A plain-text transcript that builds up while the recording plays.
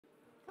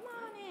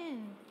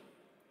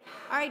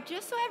All right,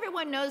 just so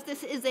everyone knows,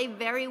 this is a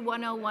very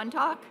 101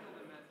 talk.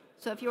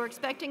 So if you were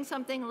expecting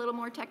something a little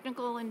more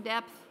technical in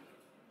depth,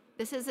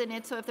 this isn't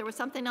it. So if there was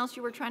something else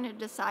you were trying to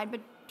decide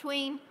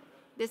between,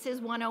 this is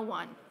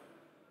 101.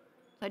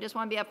 So I just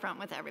want to be upfront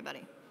with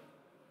everybody.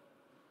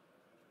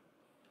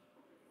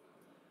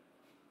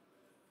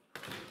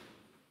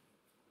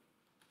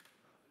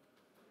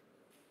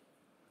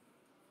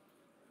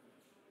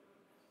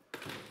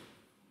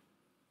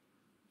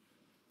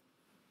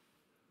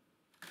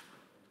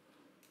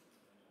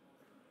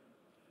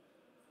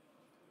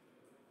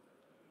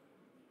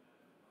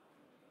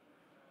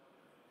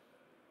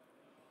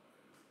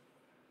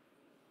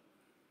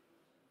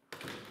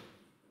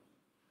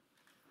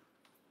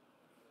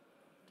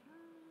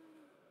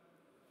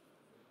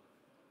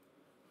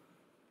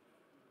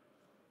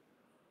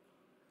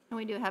 And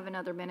we do have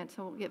another minute,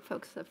 so we'll give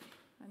folks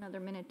another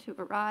minute to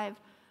arrive.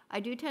 I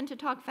do tend to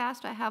talk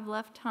fast. I have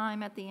left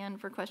time at the end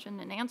for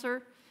question and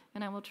answer,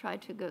 and I will try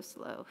to go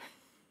slow.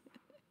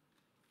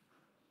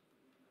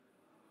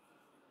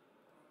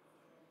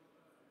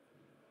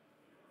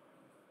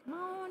 Come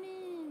on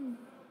in.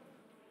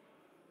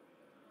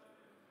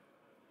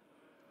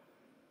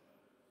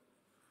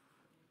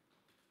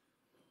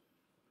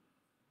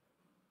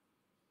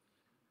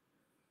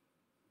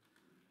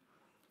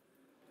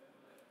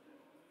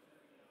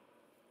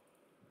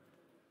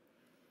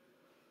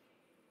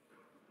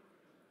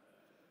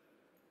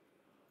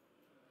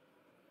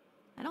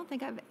 I don't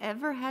think I've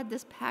ever had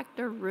this packed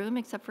a room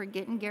except for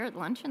getting Garrett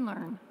lunch and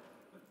learn.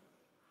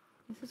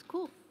 This is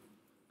cool.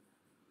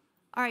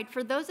 All right,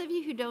 for those of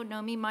you who don't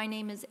know me, my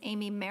name is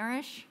Amy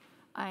Marrich.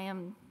 I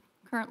am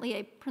currently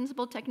a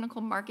Principal Technical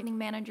Marketing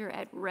Manager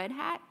at Red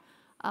Hat.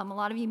 A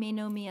lot of you may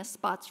know me as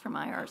Spots from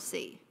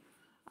IRC.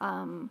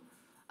 I'm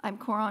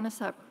core on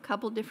a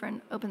couple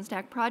different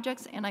OpenStack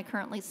projects, and I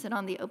currently sit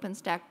on the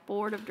OpenStack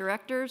Board of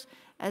Directors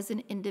as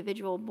an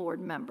individual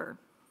board member.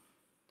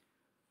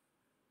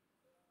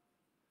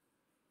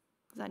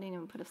 Because I didn't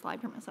even put a slide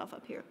for myself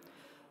up here.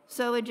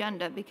 So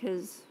agenda,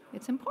 because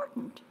it's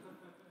important.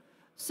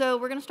 So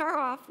we're going to start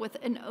off with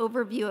an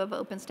overview of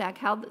OpenStack,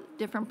 how the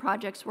different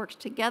projects work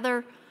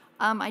together.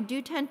 I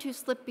do tend to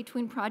slip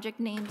between project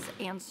names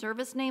and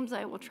service names.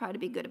 I will try to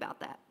be good about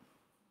that.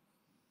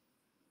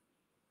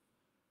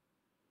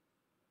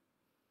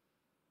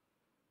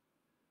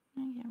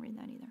 I can't read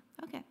that either.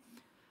 Okay.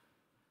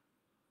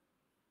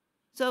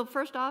 So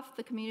first off,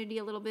 the community,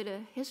 a little bit of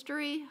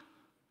history.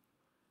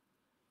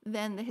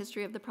 Then the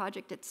history of the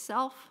project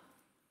itself,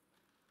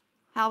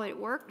 how it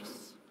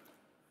works,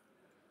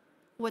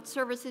 what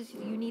services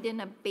you need in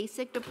a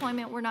basic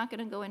deployment. We're not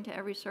going to go into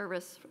every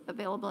service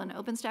available in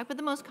OpenStack, but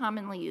the most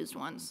commonly used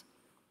ones.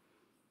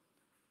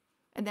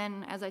 And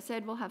then, as I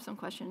said, we'll have some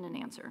question and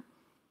answer.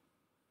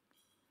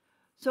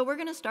 So we're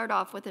going to start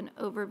off with an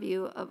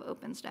overview of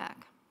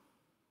OpenStack.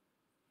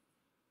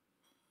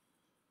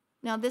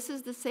 Now, this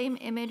is the same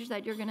image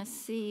that you're going to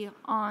see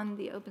on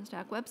the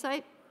OpenStack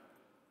website.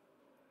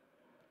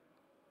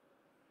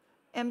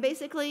 And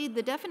basically,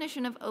 the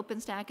definition of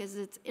OpenStack is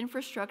its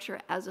infrastructure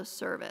as a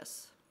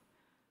service.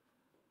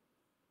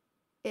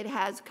 It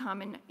has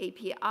common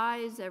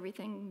APIs,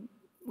 everything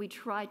we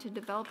try to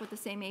develop with the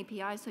same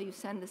API, so you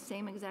send the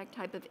same exact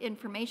type of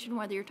information,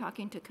 whether you're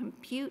talking to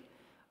compute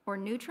or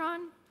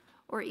Neutron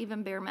or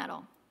even bare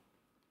metal.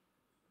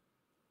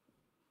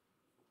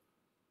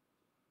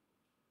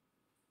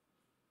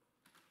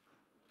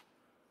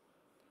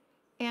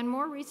 And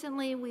more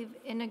recently, we've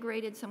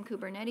integrated some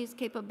Kubernetes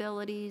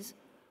capabilities,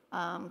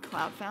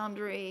 Cloud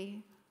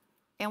Foundry,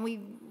 and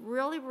we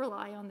really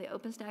rely on the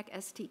OpenStack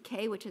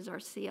SDK, which is our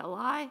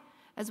CLI,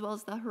 as well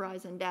as the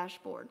Horizon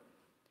dashboard.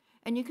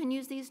 And you can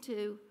use these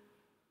to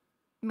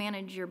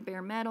manage your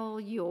bare metal,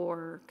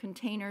 your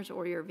containers,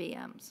 or your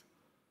VMs.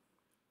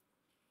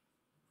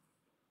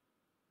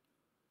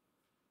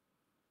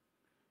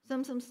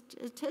 Some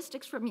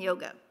statistics from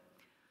Yoga.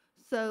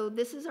 So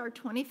this is our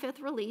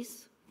 25th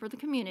release for the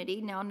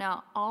community.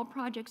 Now all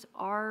projects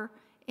are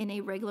in a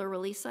regular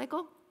release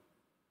cycle,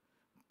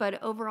 but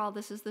overall,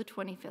 this is the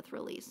 25th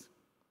release.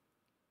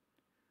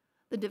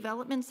 The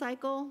development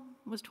cycle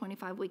was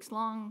 25 weeks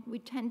long. We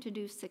tend to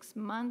do 6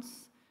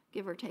 months,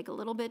 give or take a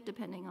little bit,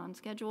 depending on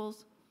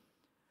schedules.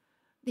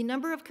 The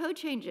number of code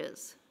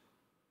changes,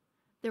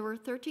 there were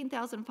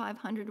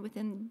 13,500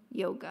 within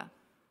Yoga.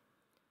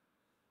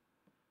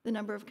 The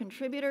number of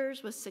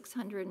contributors was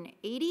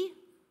 680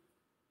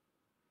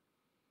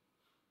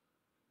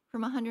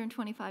 from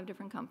 125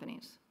 different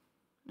companies.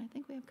 And I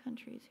think we have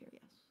countries here,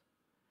 yes.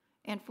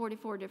 And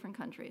 44 different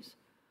countries.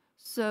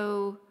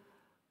 So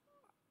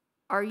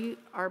our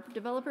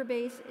developer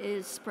base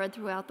is spread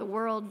throughout the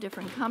world,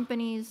 different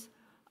companies,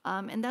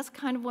 and that's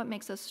kind of what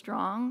makes us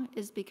strong,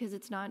 is because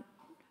it's not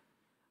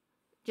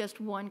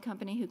just one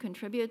company who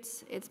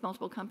contributes, it's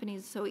multiple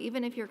companies. So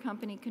even if your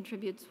company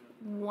contributes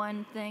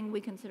one thing,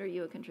 we consider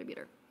you a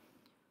contributor.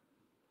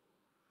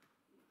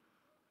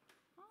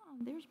 Oh,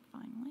 there's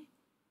finally.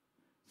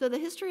 So the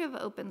history of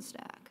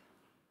OpenStack,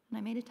 and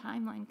I made a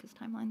timeline because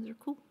timelines are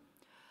cool.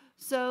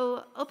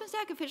 So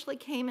OpenStack officially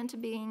came into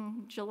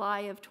being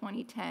July of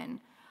 2010.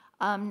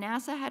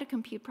 NASA had a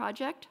compute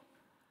project,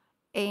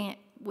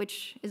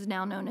 which is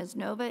now known as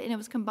NOVA, and it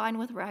was combined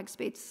with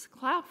Rackspace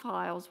cloud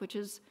files, which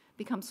has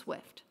become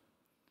Swift.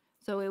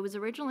 So it was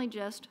originally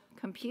just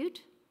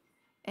compute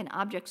and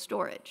object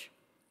storage.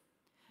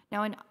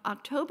 Now in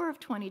October of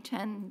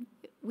 2010,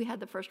 we had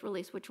the first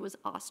release, which was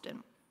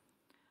Austin.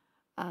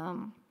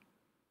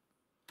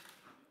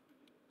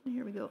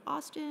 Here we go,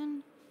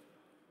 Austin.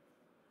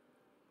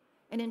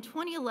 And in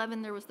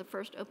 2011, there was the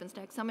first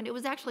OpenStack Summit. It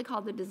was actually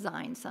called the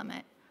Design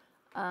Summit.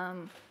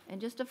 And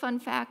just a fun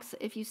fact,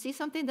 if you see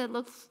something that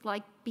looks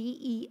like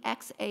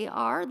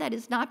BEXAR, that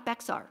is not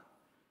Bexar.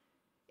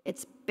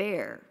 It's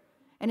Bear.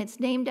 And it's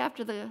named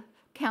after the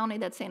county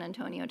that's San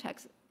Antonio,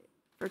 Texas.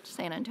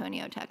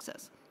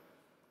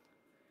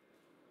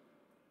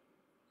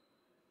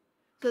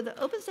 So the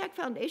OpenStack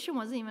Foundation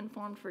wasn't even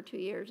formed for 2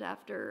 years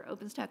after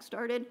OpenStack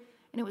started,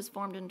 and it was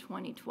formed in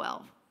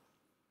 2012.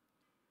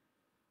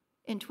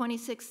 In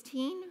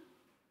 2016,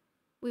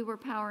 we were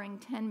powering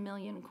 10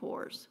 million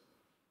cores.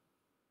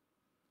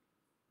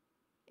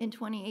 In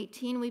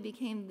 2018, we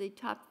became the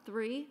top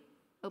 3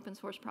 open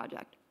source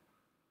project.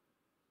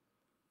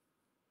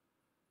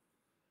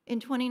 In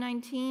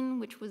 2019,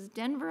 which was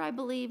Denver, I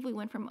believe, we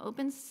went from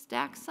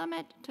OpenStack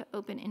Summit to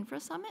Open Infra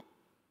Summit,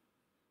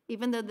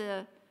 even though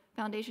the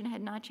foundation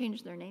had not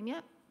changed their name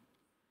yet.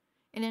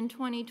 And in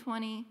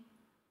 2020,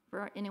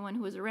 for anyone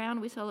who was around,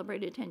 we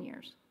celebrated 10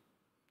 years.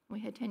 We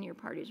had 10-year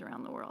parties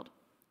around the world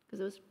because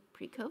it was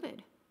pre-COVID.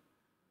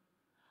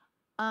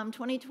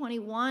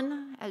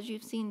 2021, as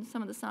you've seen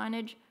some of the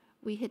signage,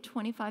 we hit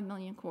 25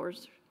 million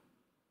cores.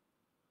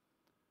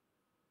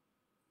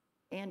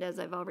 And as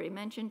I've already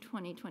mentioned,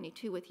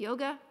 2022 with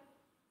Yoga,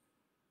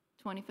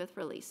 25th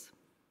release.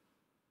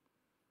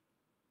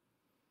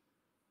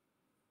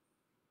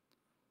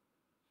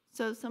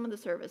 So some of the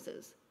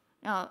services.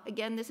 Now,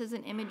 again, this is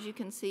an image you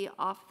can see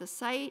off the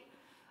site.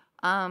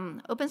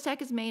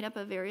 OpenStack is made up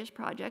of various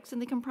projects,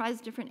 and they comprise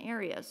different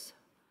areas.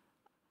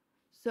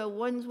 So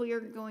ones we are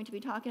going to be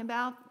talking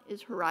about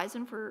is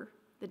Horizon for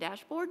the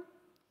dashboard.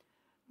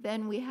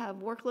 Then we have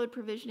workload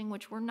provisioning,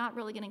 which we're not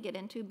really going to get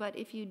into, but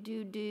if you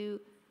do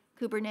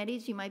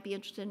Kubernetes, you might be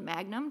interested in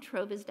Magnum,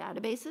 Trova's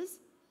databases.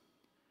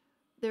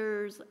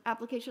 There's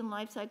application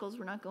lifecycles,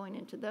 we're not going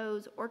into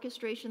those.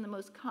 Orchestration, the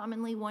most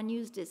commonly one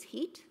used is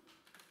Heat.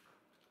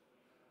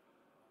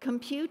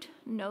 Compute,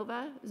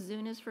 Nova,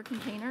 Zune is for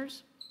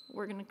containers.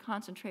 We're going to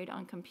concentrate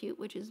on compute,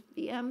 which is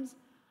VMs.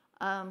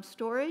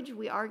 Storage,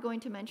 we are going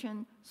to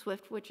mention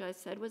Swift, which I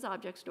said was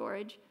object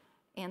storage,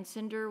 and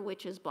Cinder,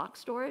 which is block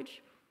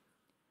storage.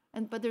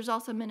 But there's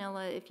also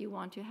Manila if you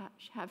want to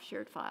have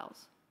shared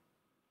files.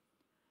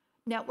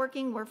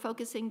 Networking, we're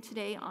focusing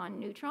today on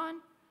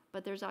Neutron,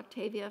 but there's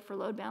Octavia for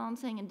load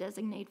balancing and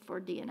Designate for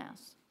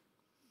DNS.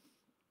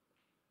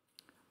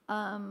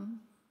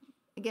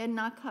 Again,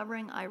 not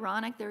covering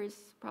Ironic. There is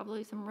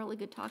probably some really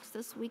good talks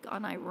this week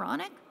on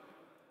Ironic.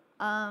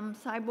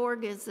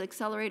 Cyborg is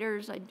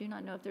accelerators. I do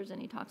not know if there's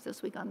any talks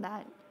this week on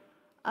that.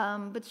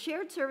 But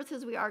shared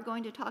services we are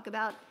going to talk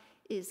about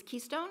is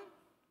Keystone.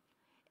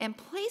 And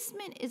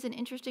placement is an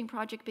interesting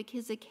project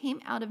because it came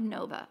out of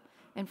Nova.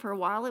 And for a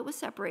while it was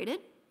separated,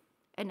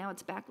 and now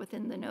it's back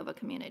within the Nova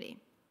community.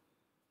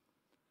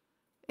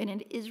 And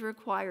it is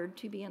required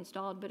to be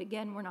installed, but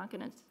again, we're not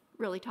going to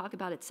really talk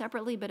about it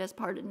separately, but as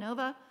part of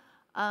Nova.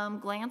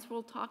 Glance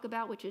we'll talk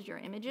about, which is your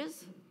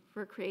images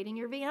for creating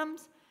your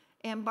VMs.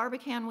 And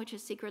Barbican, which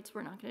is secrets,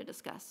 we're not going to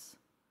discuss.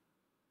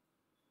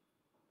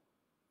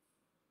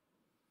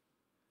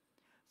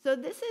 So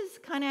this is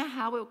kind of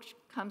how it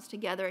comes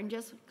together, and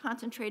just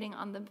concentrating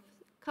on the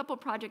couple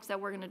projects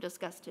that we're going to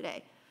discuss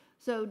today.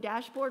 So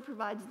Dashboard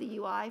provides the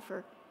UI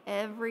for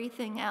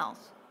everything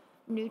else.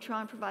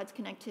 Neutron provides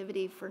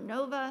connectivity for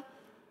Nova.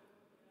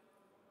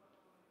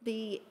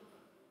 The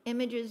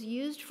images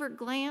used for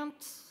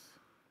Glance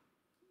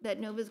that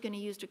Nova is going to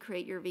use to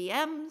create your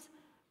VMs,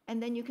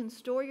 and then you can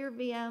store your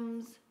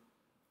VMs,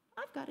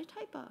 I've got a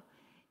typo,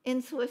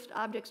 in Swift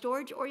object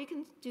storage, or you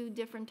can do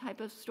different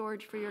type of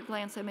storage for your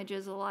Glance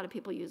images. A lot of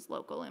people use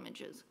local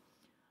images.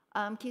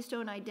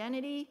 Keystone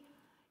Identity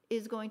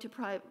is going to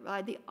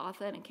provide the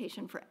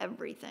authentication for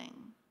everything.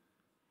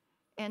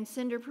 And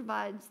Cinder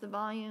provides the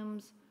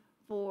volumes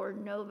for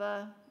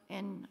Nova,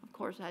 and of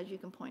course, as you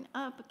can point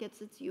up, it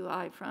gets its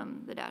UI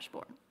from the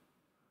dashboard.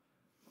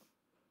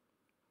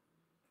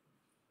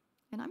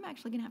 And I'm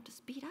actually gonna have to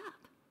speed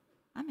up.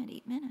 I'm at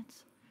 8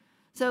 minutes.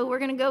 So we're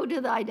gonna go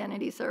to the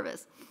identity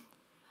service.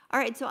 All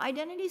right, so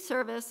identity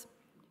service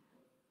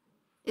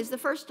is the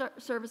first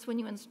service when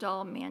you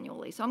install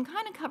manually. So I'm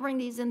kind of covering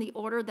these in the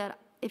order that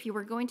if you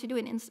were going to do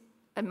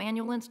a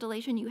manual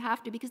installation, you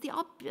have to, because they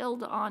all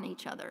build on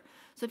each other.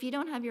 So if you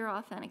don't have your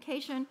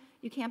authentication,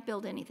 you can't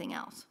build anything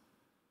else.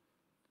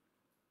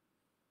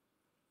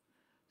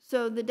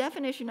 So the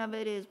definition of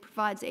it is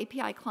provides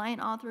API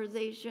client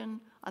authorization,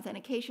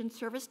 authentication,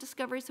 service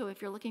discovery. So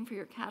if you're looking for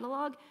your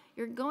catalog,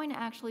 you're going to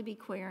actually be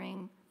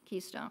querying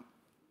Keystone.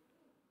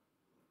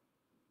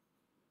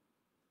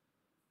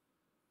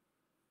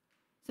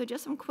 So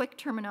just some quick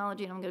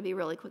terminology, and I'm going to be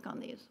really quick on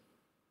these,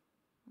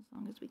 as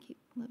long as we keep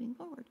moving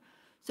forward.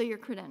 So your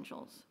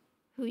credentials,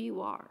 who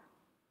you are,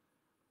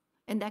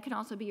 and that can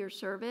also be your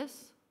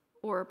service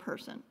or a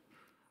person.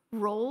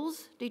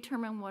 Roles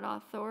determine what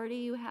authority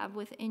you have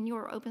within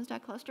your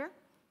OpenStack cluster.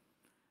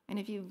 And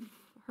if you've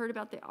heard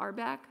about the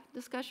RBAC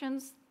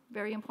discussions,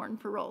 very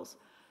important for roles.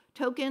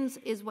 Tokens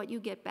is what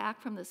you get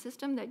back from the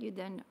system that you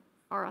then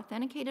are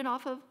authenticated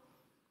off of.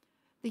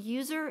 The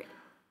user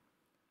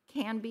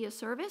can be a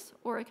service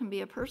or it can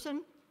be a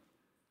person.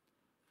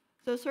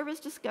 So service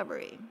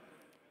discovery.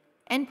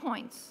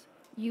 Endpoints.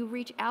 You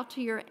reach out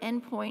to your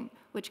endpoint,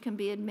 which can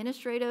be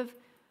administrative,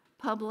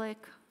 public,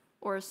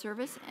 or a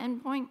service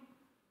endpoint.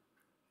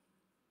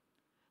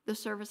 The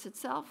service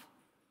itself,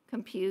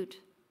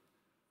 compute,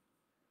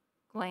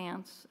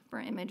 glance for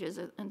images,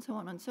 and so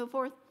on and so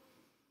forth.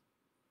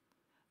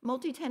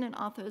 Multi-tenant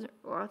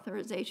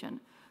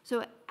authorization.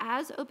 So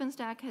as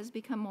OpenStack has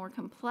become more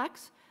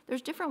complex,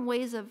 there's different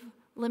ways of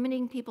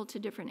limiting people to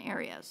different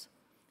areas,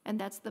 and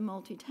that's the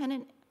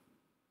multi-tenant.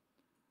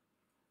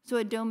 So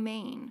a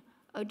domain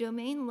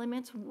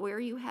limits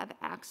where you have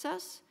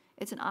access.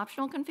 It's an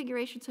optional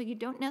configuration, so you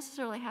don't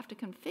necessarily have to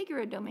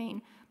configure a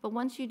domain, but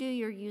once you do,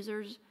 your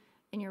users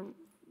and your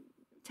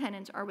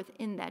tenants are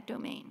within that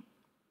domain.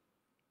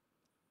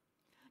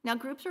 Now,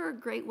 groups are a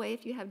great way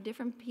if you have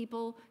different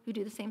people who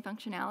do the same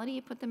functionality,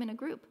 you put them in a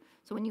group.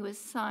 So when you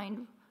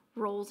assign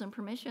roles and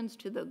permissions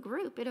to the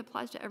group, it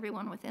applies to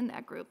everyone within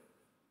that group.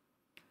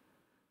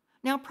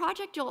 Now,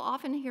 project, you'll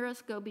often hear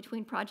us go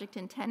between project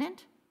and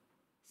tenant.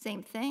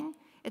 Same thing.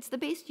 It's the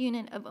base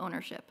unit of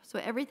ownership. So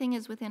everything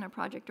is within a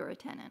project or a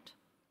tenant.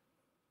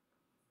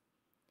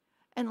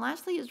 And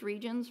lastly is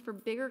regions. For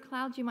bigger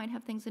clouds, you might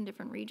have things in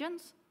different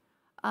regions.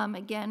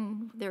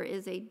 Again, there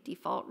is a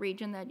default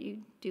region that you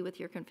do with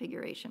your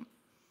configuration.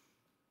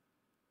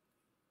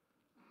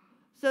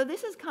 So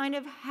this is kind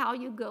of how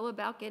you go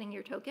about getting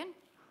your token.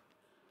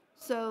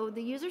 So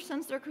the user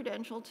sends their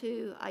credential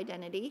to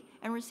identity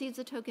and receives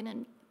the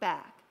token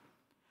back.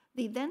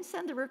 They then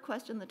send the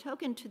request and the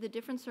token to the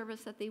different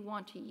service that they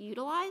want to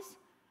utilize,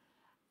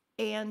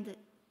 and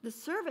the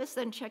service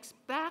then checks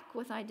back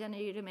with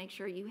identity to make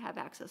sure you have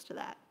access to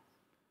that.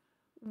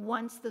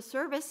 Once the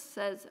service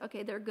says,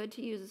 okay, they're good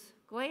to use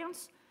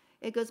Glance,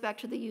 it goes back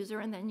to the user,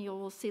 and then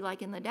you'll see,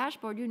 like in the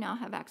dashboard, you now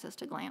have access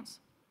to Glance.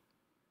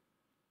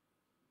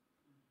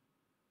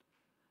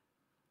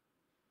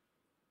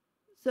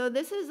 So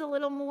this is a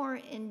little more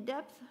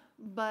in-depth,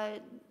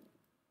 but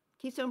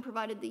Keystone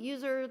provided the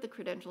user, the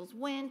credentials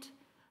went,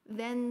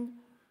 then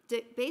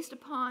based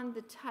upon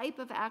the type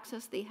of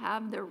access they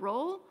have, their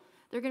role,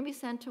 they're going to be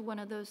sent to one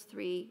of those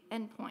 3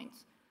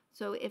 endpoints.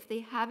 So if they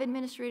have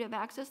administrative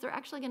access, they're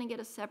actually going to get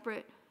a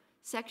separate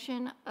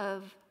section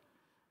of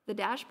the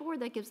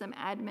dashboard that gives them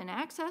admin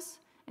access,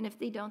 and if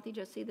they don't, they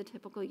just see the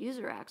typical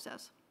user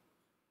access.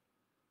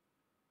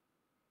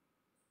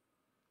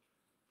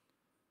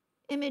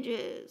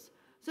 Images.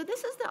 So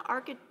this is the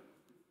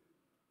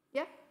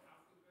yeah?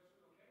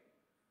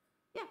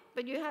 Yeah,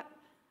 but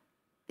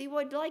they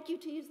would like you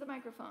to use the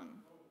microphone.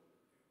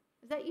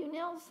 Is that you,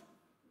 Nils?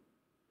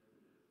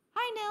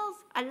 Hi, Nils.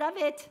 I love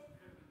it.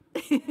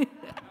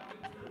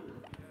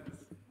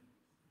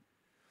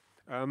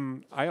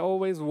 I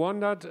always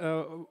wondered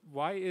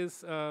why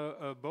is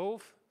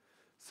both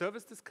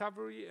service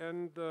discovery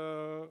and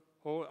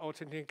whole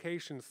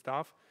authentication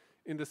stuff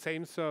in the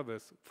same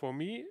service. For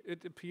me,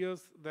 it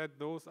appears that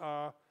those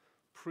are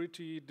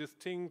pretty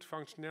distinct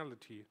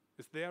functionality.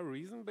 Is there a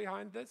reason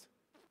behind this?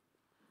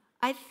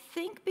 I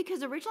think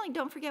because originally,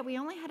 don't forget, we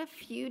only had a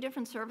few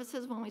different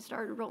services when we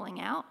started rolling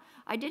out.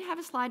 I did have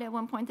a slide at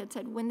one point that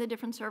said when the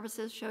different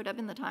services showed up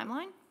in the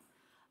timeline.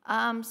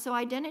 So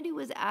identity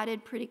was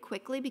added pretty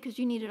quickly because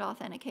you needed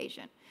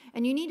authentication.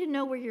 And you need to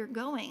know where you're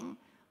going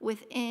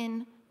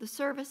within the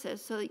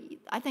services. So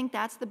I think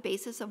that's the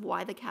basis of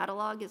why the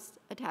catalog is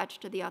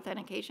attached to the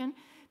authentication.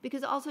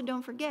 Because also,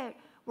 don't forget,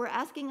 we're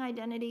asking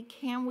identity,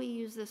 can we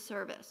use this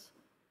service?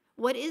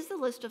 What is the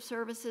list of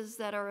services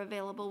that are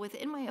available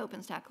within my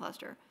OpenStack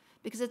cluster?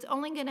 Because it's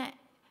only going to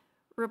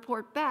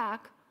report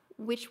back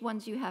which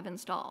ones you have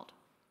installed.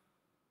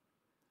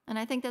 And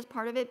I think that's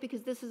part of it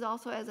because this is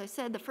also, as I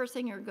said, the first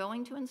thing you're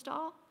going to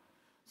install.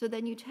 So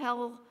then you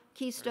tell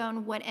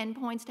Keystone what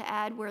endpoints to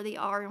add, where they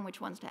are, and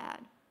which ones to add.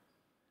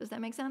 Does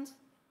that make sense?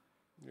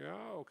 Yeah,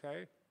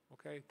 okay.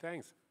 Okay,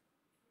 thanks.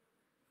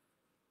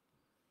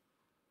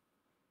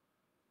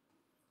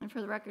 And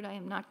for the record, I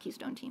am not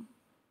Keystone team.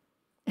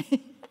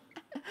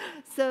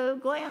 So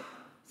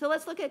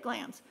let's look at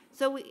Glance.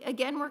 So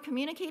again, we're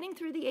communicating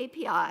through the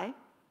API.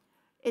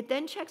 It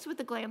then checks with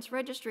the Glance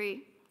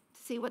registry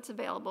to see what's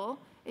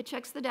available. It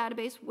checks the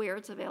database where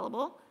it's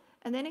available.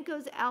 And then it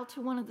goes out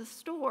to one of the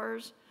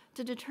stores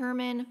to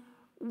determine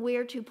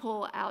where to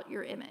pull out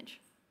your image.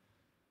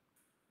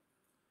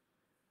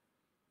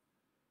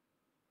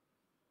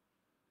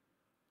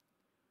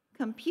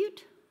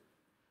 Compute.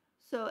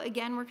 So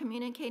again, we're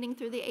communicating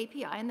through the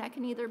API, and that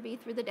can either be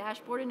through the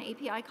dashboard and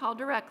API call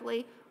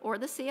directly, or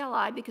the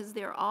CLI, because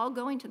they're all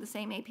going to the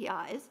same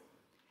APIs.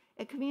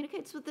 It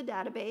communicates with the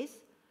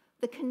database.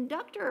 The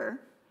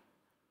conductor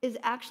is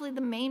actually the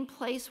main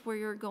place where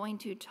you're going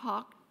to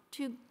talk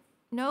to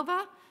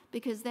Nova,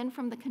 because then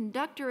from the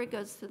conductor it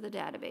goes to the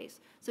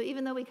database. So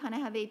even though we kind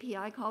of have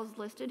API calls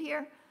listed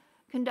here,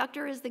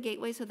 conductor is the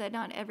gateway so that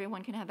not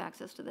everyone can have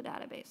access to the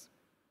database.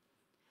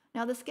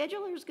 Now the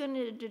scheduler is going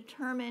to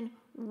determine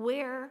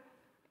where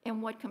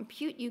and what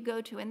compute you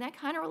go to, and that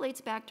kind of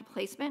relates back to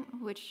placement,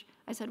 which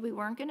I said we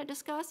weren't going to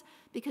discuss,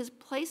 because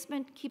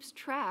placement keeps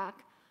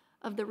track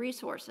of the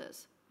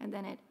resources, and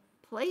then it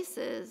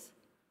places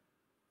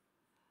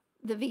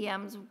the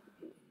VMs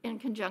in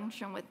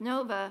conjunction with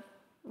Nova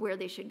where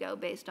they should go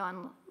based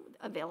on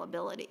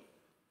availability.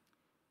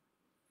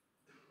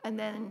 And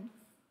then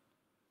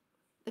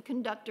the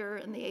conductor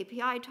and the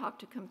API talk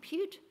to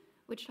compute,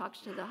 which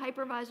talks to the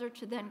hypervisor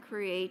to then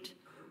create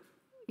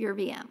your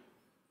VM.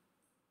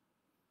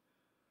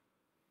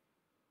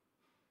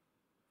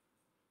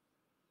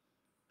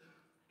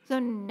 So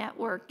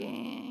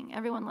networking,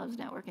 everyone loves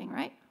networking,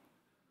 right?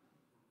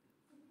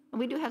 And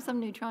we do have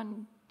some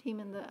Neutron team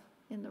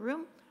in the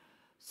room.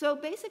 So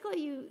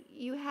basically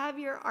you have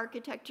your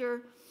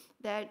architecture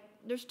that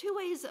there's two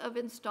ways of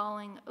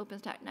installing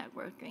OpenStack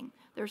networking.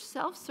 There's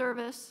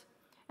self-service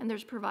and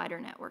there's provider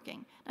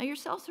networking. Now your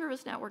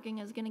self-service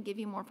networking is going to give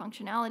you more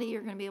functionality.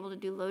 You're going to be able to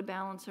do load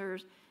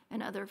balancers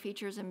and other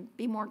features and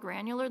be more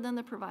granular than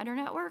the provider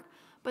network,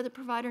 but the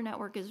provider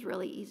network is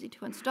really easy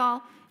to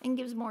install and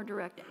gives more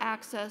direct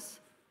access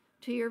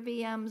to your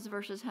VMs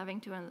versus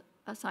having to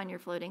assign your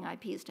floating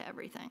IPs to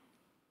everything.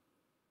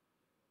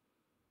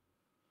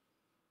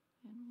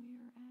 And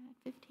we're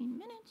at 15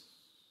 minutes,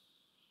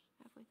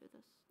 halfway through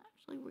this.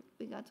 Actually,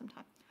 we got some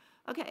time.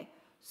 Okay,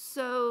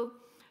 so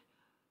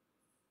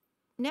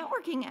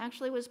networking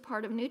actually was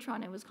part of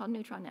Neutron. It was called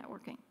Neutron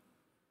networking.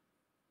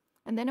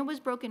 And then it was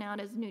broken out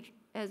as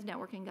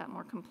networking got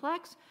more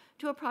complex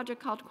to a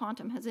project called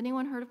Quantum. Has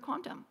anyone heard of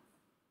Quantum?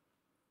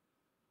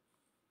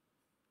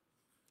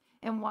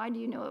 And why do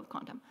you know of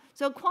Quantum?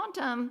 So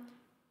Quantum,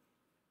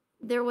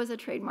 there was a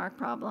trademark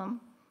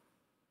problem.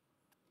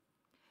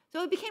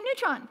 So it became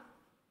Neutron,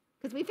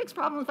 because we fix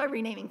problems by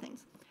renaming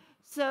things.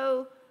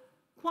 So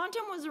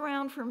Quantum was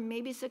around for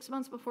maybe 6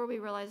 months before we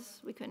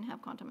realized we couldn't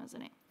have Quantum as a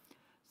name.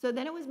 So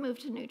then it was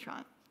moved to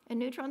Neutron, and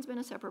Neutron's been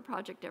a separate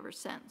project ever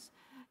since.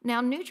 Now,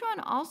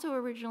 Neutron also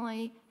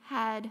originally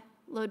had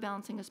load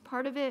balancing as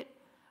part of it.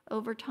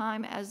 Over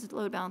time, as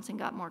load balancing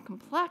got more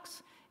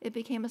complex, it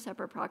became a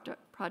separate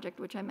project,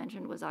 which I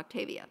mentioned was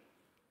Octavia.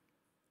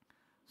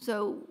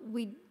 So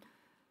we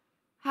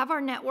have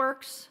our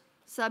networks,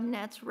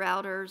 subnets,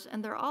 routers,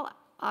 and they're all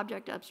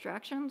object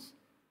abstractions.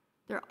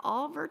 They're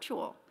all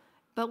virtual,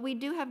 but we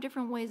do have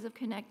different ways of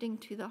connecting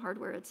to the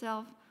hardware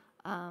itself.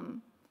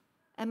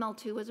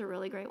 ML2 was a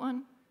really great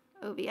one,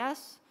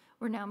 OVS.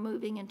 We're now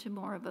moving into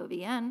more of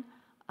OVN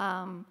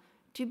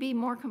to be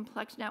more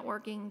complex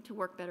networking, to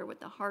work better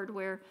with the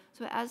hardware.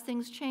 So as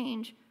things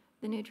change,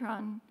 the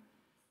Neutron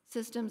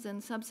systems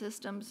and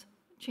subsystems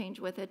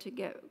change with it to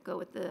go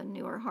with the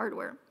newer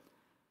hardware.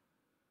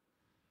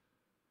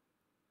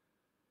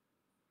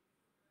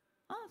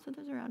 Oh, so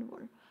those are out of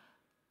order.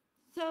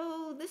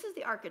 So this is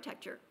the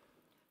architecture.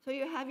 So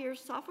you have your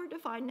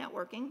software-defined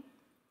networking,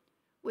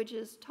 which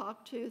is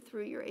talked to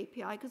through your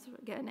API, because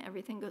again,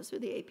 everything goes through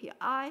the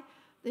API.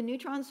 The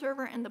Neutron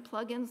server and the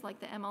plugins like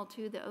the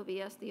ML2, the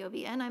OVS, the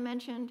OVN I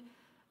mentioned,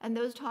 and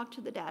those talk to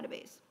the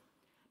database.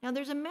 Now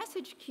there's a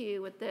message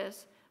queue with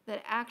this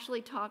that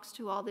actually talks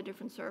to all the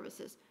different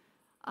services.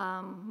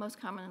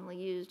 Most commonly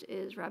used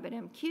is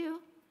RabbitMQ.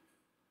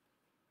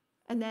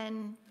 And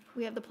then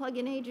we have the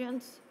plugin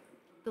agents,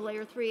 the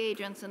layer 3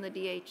 agents, and the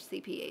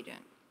DHCP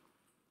agent.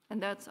 And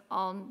that's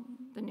all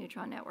the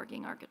Neutron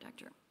networking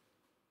architecture.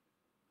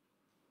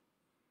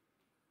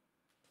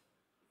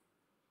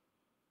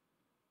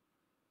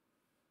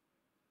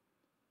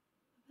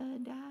 The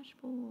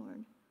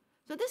dashboard.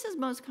 So this is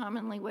most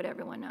commonly what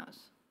everyone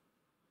knows.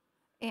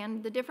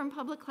 And the different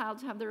public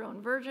clouds have their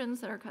own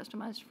versions that are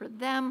customized for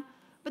them.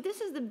 But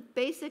this is the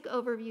basic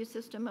overview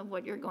system of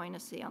what you're going to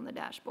see on the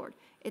dashboard.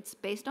 It's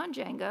based on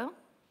Django.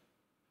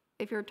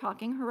 If you're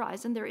talking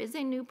Horizon, there is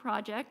a new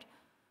project,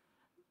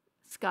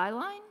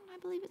 Skyline, I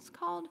believe it's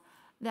called,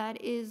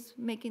 that is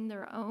making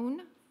their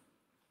own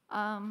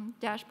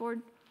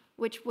dashboard,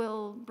 which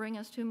will bring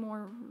us to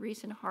more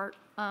recent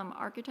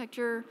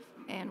architecture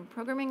and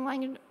programming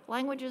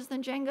languages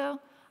than Django.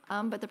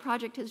 But the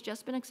project has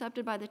just been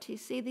accepted by the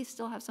TC. They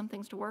still have some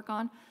things to work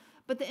on.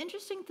 But the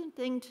interesting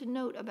thing to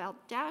note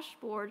about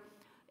dashboard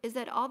is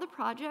that all the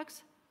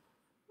projects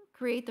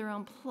create their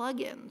own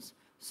plugins.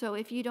 So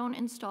if you don't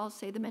install,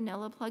 say, the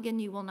Manila plugin,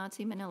 you will not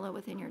see Manila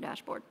within your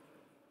dashboard.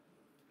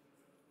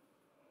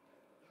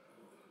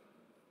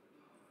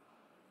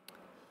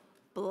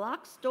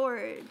 Block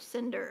storage,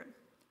 Cinder.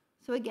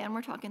 So again,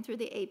 we're talking through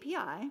the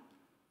API.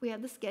 We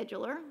have the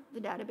scheduler, the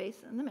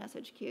database, and the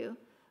message queue.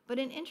 But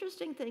an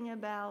interesting thing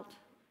about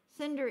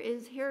Cinder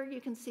is here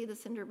you can see the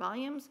Cinder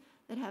volumes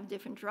that have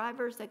different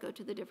drivers that go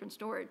to the different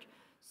storage.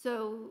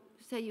 So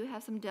say you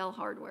have some Dell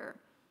hardware,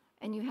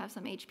 and you have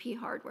some HP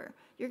hardware.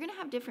 You're going to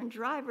have different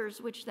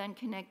drivers, which then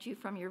connect you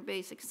from your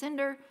basic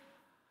Cinder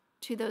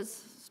to those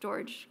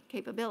storage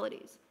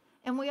capabilities.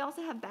 And we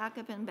also have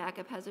backup, and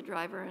backup has a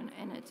driver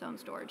and its own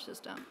storage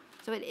system.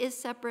 So it is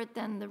separate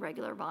than the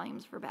regular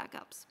volumes for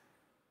backups.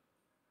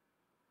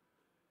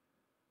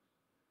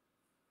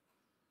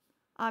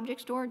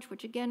 Object storage,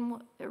 which again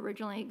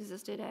originally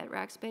existed at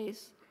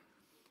Rackspace,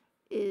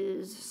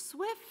 is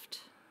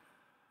Swift.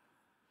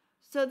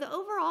 So the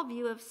overall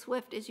view of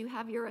Swift is you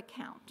have your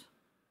account.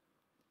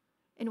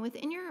 And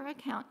within your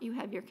account, you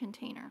have your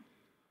container.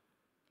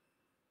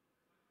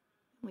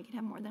 We can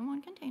have more than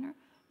one container.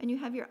 And you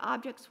have your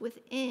objects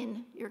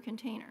within your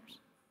containers.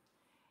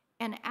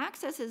 And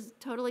access is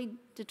totally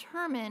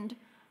determined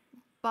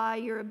by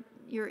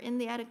you're in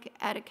the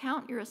ad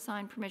account, you're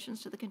assigned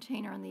permissions to the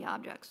container and the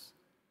objects.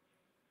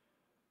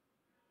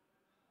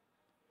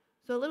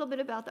 So a little bit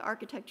about the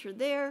architecture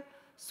there.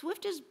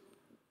 Swift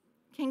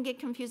can get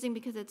confusing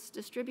because it's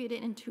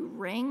distributed into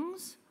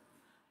rings,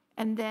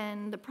 and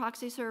then the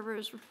proxy server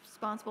is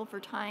responsible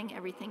for tying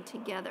everything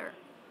together.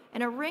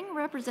 And a ring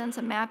represents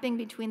a mapping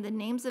between the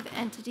names of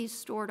entities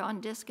stored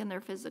on disk and their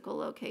physical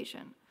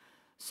location.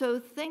 So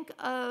think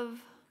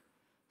of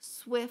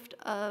Swift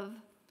of,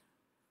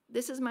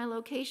 this is my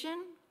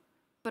location,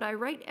 but I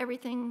write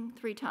everything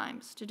 3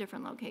 times to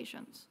different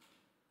locations.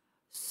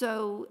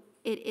 So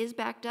it is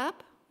backed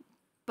up,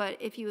 but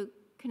if you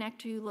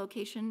connect to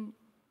location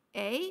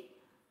A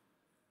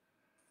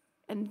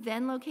and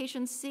then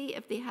location C,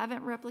 if they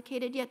haven't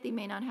replicated yet, they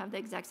may not have the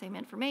exact same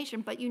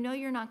information, but you know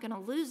you're not going to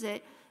lose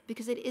it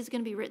because it is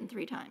going to be written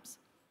 3 times.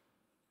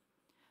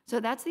 So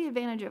that's the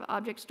advantage of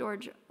object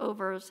storage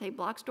over, say,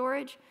 block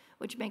storage,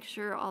 which makes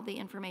sure all the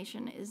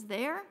information is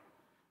there,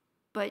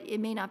 but it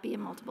may not be in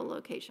multiple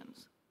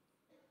locations.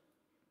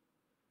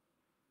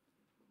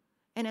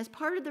 And as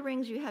part of the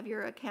rings, you have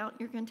your account,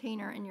 your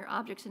container, and your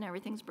objects, and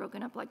everything's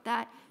broken up like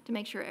that to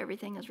make sure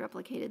everything is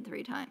replicated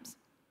 3 times.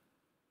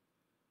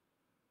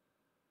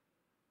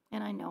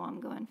 And I know I'm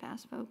going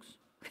fast, folks.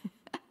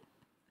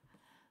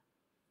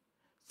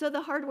 So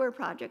the hardware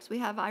projects, we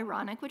have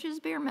Ironic, which is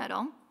bare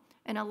metal,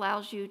 and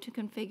allows you to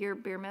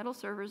configure bare metal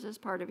servers as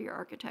part of your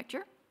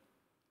architecture.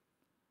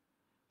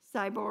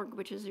 Cyborg,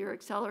 which is your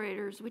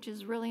accelerators, which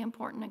is really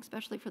important,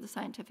 especially for the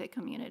scientific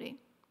community.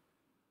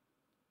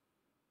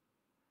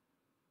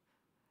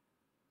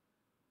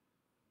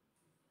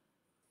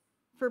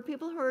 For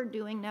people who are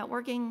doing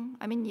networking,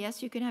 I mean,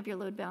 yes, you can have your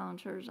load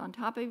balancers on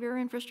top of your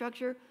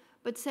infrastructure,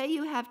 but say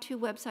you have 2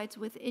 websites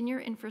within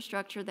your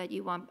infrastructure that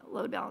you want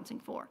load balancing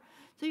for.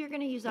 So you're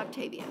going to use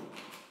Octavia,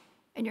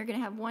 and you're going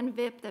to have one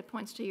VIP that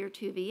points to your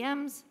 2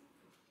 VMs,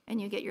 and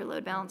you get your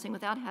load balancing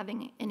without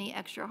having any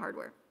extra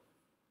hardware.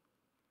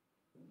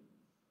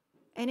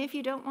 And if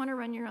you don't want to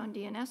run your own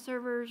DNS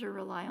servers or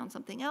rely on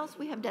something else,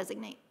 we have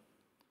Designate.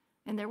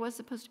 And there was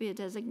supposed to be a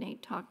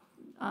Designate talk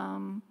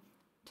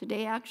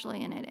today,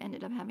 actually, and it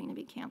ended up having to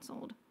be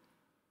canceled.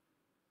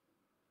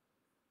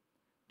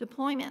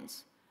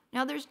 Deployments.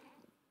 Now, there's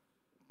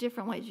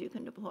different ways you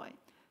can deploy.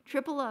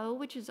 OOO,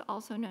 which is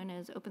also known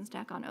as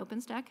OpenStack on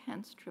OpenStack,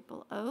 hence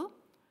OOO,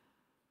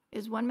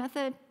 is one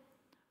method,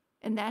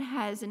 and that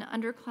has an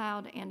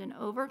undercloud and an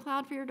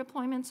overcloud for your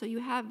deployment. So you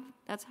have,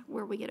 that's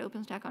where we get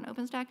OpenStack on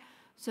OpenStack.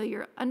 So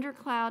your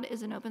undercloud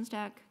is an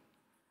OpenStack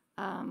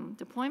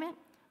deployment,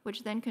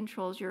 which then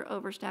controls your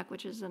overstack,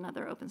 which is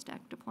another OpenStack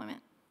deployment.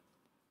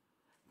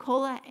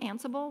 Cola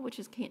Ansible, which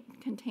is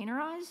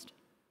containerized,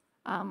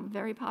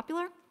 very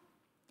popular.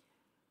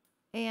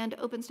 And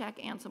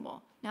OpenStack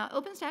Ansible. Now,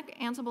 OpenStack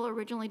Ansible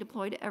originally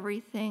deployed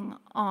everything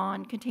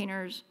on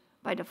containers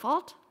by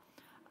default,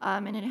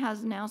 and it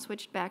has now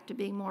switched back to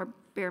being more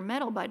bare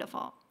metal by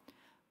default.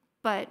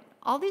 But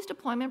all these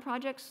deployment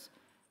projects,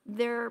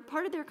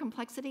 part of their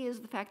complexity is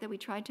the fact that we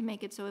tried to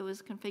make it so it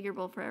was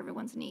configurable for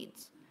everyone's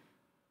needs.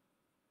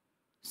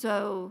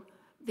 So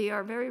they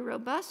are very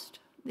robust.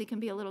 They can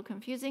be a little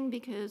confusing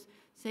because,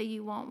 say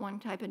you want one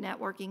type of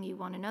networking, you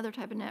want another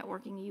type of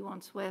networking, you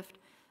want Swift,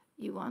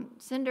 you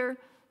want Cinder.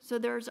 So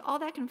there's all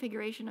that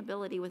configuration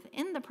ability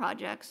within the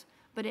projects,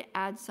 but it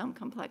adds some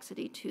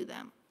complexity to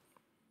them.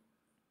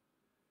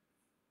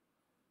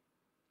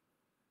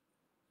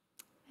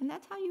 And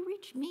that's how you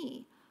reach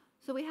me.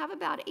 So we have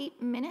about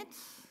 8 minutes,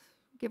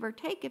 give or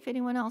take, if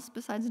anyone else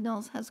besides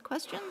Nils has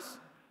questions.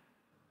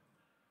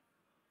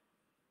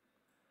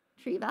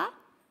 Triva?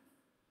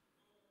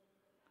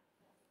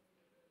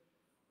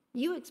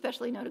 You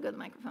especially know to go to the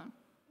microphone.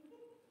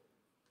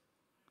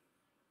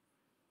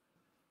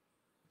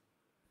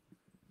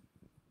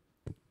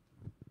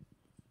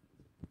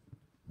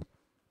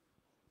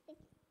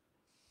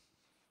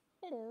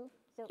 Hello.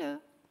 Hello.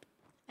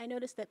 I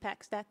noticed that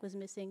PackStack was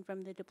missing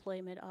from the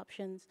deployment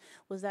options.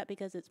 Was that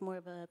because it's more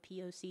of a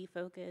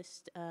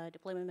POC-focused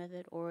deployment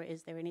method, or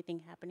is there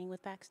anything happening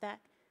with PackStack?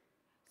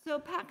 So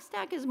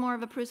PackStack is more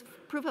of a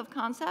proof of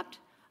concept.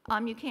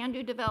 You can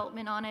do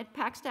development on it.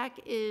 PackStack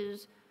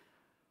is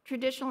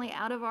traditionally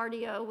out of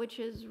RDO, which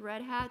is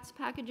Red Hat's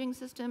packaging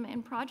system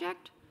and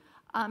project.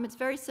 It's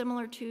very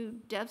similar to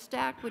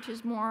DevStack, which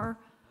is more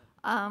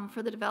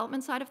for the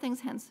development side of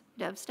things, hence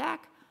DevStack.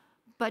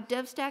 But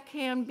DevStack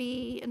can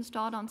be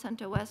installed on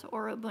CentOS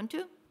or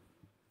Ubuntu.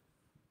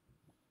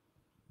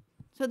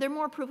 So they're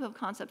more proof of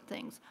concept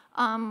things.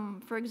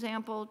 For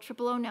example,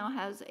 OOO now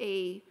has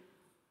a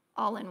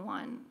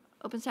all-in-one.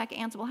 OpenStack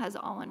Ansible has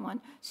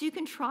all-in-one. So you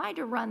can try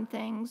to run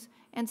things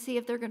and see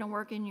if they're going to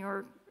work in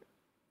your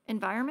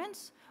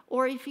environments,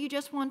 or if you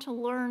just want to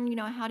learn, you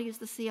know, how to use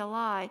the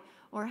CLI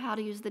or how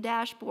to use the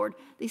dashboard.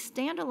 These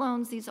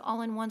standalones, these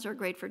all-in-ones are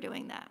great for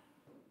doing that.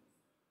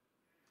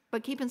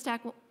 But keep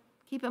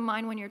in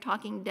mind when you're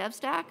talking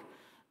DevStack,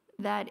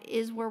 that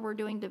is where we're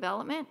doing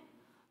development.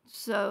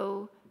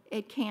 So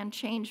it can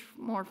change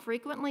more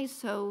frequently,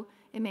 so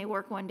it may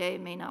work one day,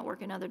 it may not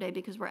work another day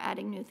because we're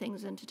adding new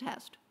things into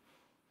test.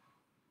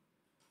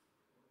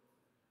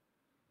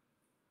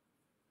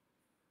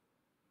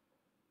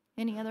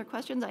 Any other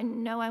questions? I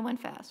know I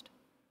went fast.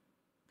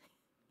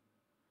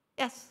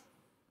 Yes?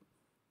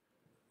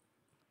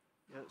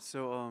 Yeah,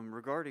 so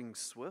regarding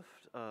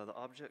Swift, the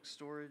object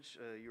storage,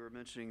 you were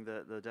mentioning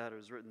that the data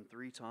is written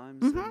 3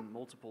 times in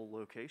multiple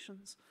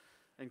locations.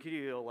 And could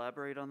you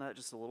elaborate on that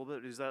just a little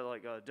bit? Is that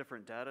like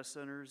different data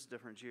centers,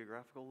 different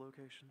geographical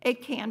locations?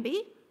 It can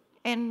be.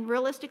 And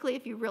realistically,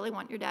 if you really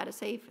want your data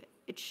safe,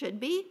 it should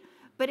be.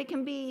 But it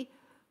can be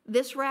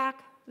this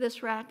rack,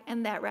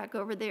 and that rack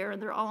over there.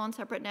 And they're all on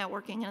separate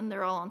networking, and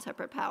they're all on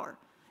separate power.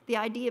 The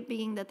idea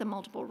being that the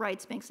multiple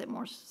writes makes it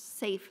more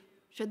safe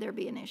should there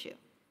be an issue.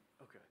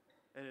 Okay.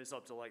 And it's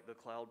up to like the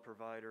cloud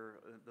provider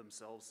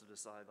themselves to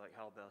decide like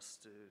how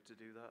best to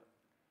do that?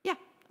 Yeah.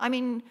 I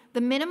mean,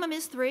 the minimum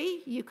is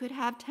 3. You could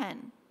have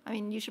 10. I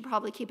mean, you should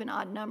probably keep an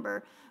odd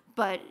number.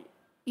 But,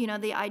 you know,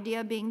 the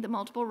idea being the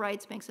multiple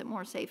writes makes it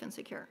more safe and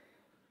secure.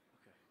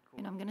 Okay, cool.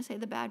 And I'm going to say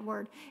the bad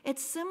word.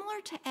 It's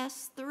similar to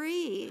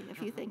S3,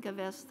 if you think of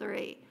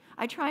S3.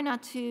 I try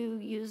not to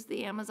use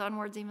the Amazon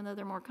words, even though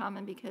they're more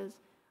common, because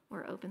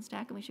we're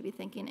OpenStack, and we should be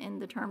thinking in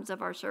the terms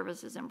of our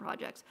services and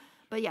projects.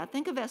 But yeah,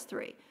 think of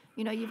S3.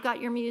 You know, you've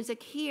got your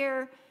music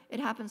here. It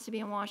happens to be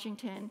in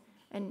Washington,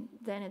 and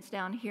then it's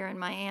down here in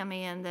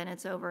Miami, and then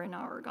it's over in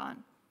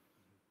Oregon.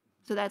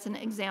 So that's an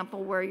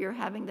example where you're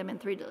having them in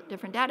 3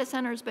 different data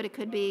centers, but it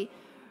could be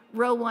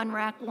row 1,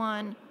 rack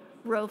 1,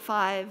 row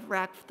 5,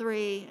 rack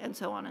 3, and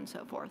so on and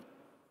so forth.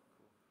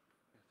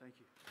 Thank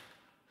you.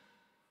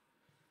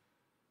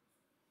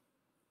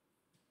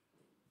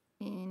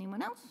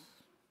 Anyone else?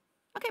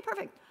 Okay,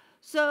 perfect.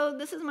 So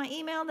this is my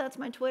email, that's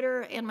my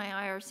Twitter, and my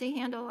IRC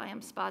handle. I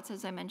am Spots,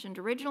 as I mentioned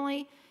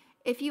originally.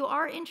 If you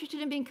are interested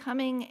in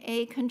becoming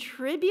a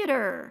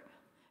contributor,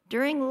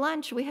 during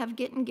lunch we have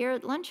Get and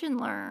Garrett Lunch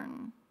and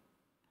Learn.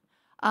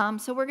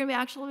 So we're going to be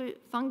actually,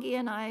 Fungi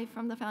and I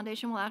from the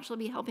foundation will actually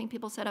be helping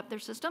people set up their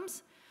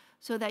systems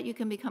so that you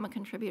can become a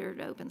contributor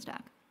to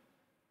OpenStack.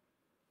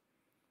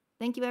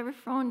 Thank you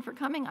everyone for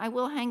coming. I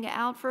will hang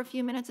out for a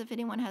few minutes if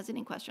anyone has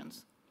any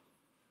questions.